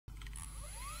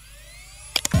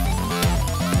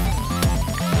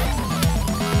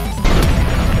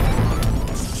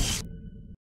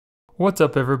What's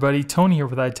up everybody, Tony here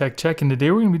with iTech Check, and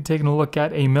today we're going to be taking a look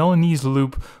at a Milanese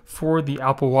loop for the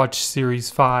Apple Watch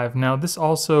Series 5. Now this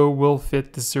also will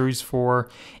fit the Series 4,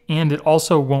 and it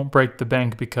also won't break the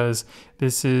bank because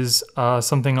this is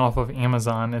something off of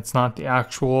Amazon. It's not the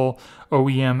actual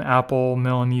OEM Apple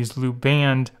Milanese loop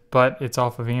band, but it's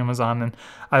off of Amazon, and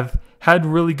I've had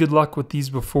really good luck with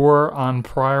these before on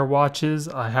prior watches.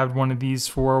 I had one of these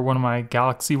for one of my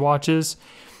Galaxy watches,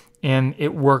 and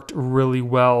it worked really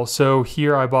well. So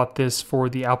here I bought this for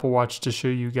the Apple Watch to show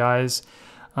you guys.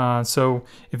 So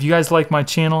if you guys like my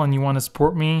channel and you want to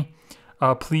support me,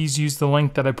 please use the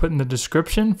link that I put in the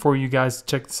description for you guys to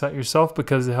check this out yourself,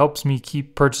 because it helps me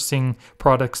keep purchasing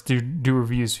products to do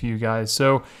reviews for you guys.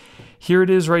 So here it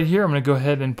is right here. I'm going to go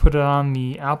ahead and put it on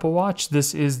the Apple Watch.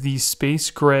 This is the space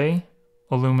gray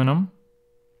aluminum.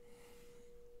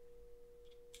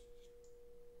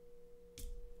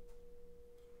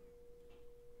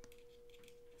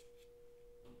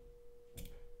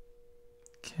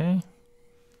 Okay,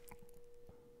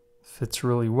 fits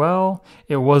really well.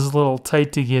 It was a little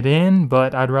tight to get in,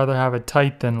 but I'd rather have it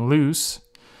tight than loose.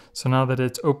 So now that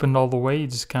it's opened all the way, you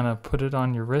just kind of put it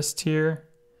on your wrist here.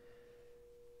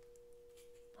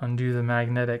 Undo the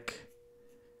magnetic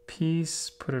piece,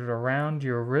 put it around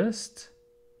your wrist.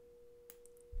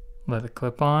 Let it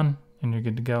clip on, and you're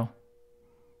good to go.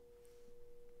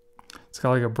 It's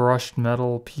got like a brushed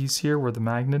metal piece here where the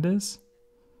magnet is.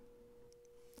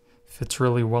 Fits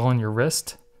really well on your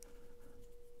wrist.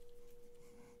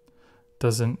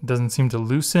 Doesn't seem to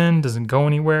loosen, doesn't go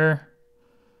anywhere.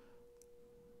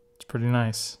 It's pretty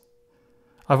nice.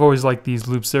 I've always liked these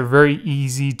loops. They're very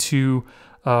easy to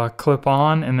clip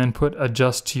on and then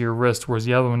adjust to your wrist, whereas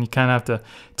the other one you kind of have to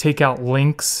take out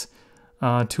links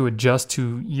to adjust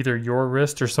to either your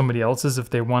wrist or somebody else's if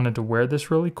they wanted to wear this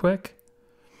really quick.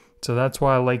 So that's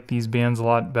why I like these bands a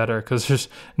lot better, because there's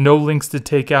no links to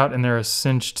take out and they're a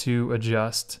cinch to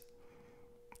adjust.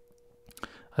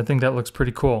 I think that looks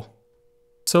pretty cool.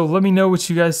 So let me know what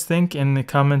you guys think in the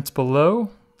comments below.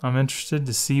 I'm interested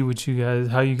to see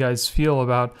how you guys feel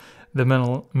about the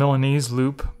Milanese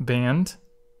loop band.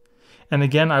 And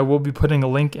again, I will be putting a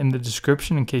link in the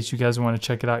description in case you guys want to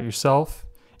check it out yourself.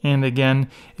 And again,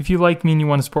 if you like me and you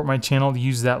want to support my channel,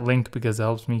 use that link because it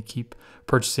helps me keep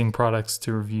purchasing products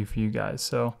to review for you guys.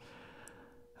 So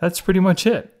that's pretty much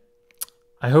it.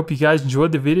 I hope you guys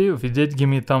enjoyed the video. If you did, give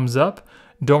me a thumbs up.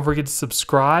 Don't forget to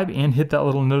subscribe and hit that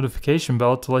little notification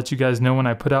bell to let you guys know when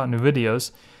I put out new videos.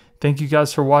 Thank you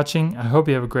guys for watching. I hope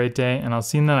you have a great day, and I'll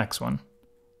see you in the next one.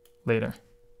 Later.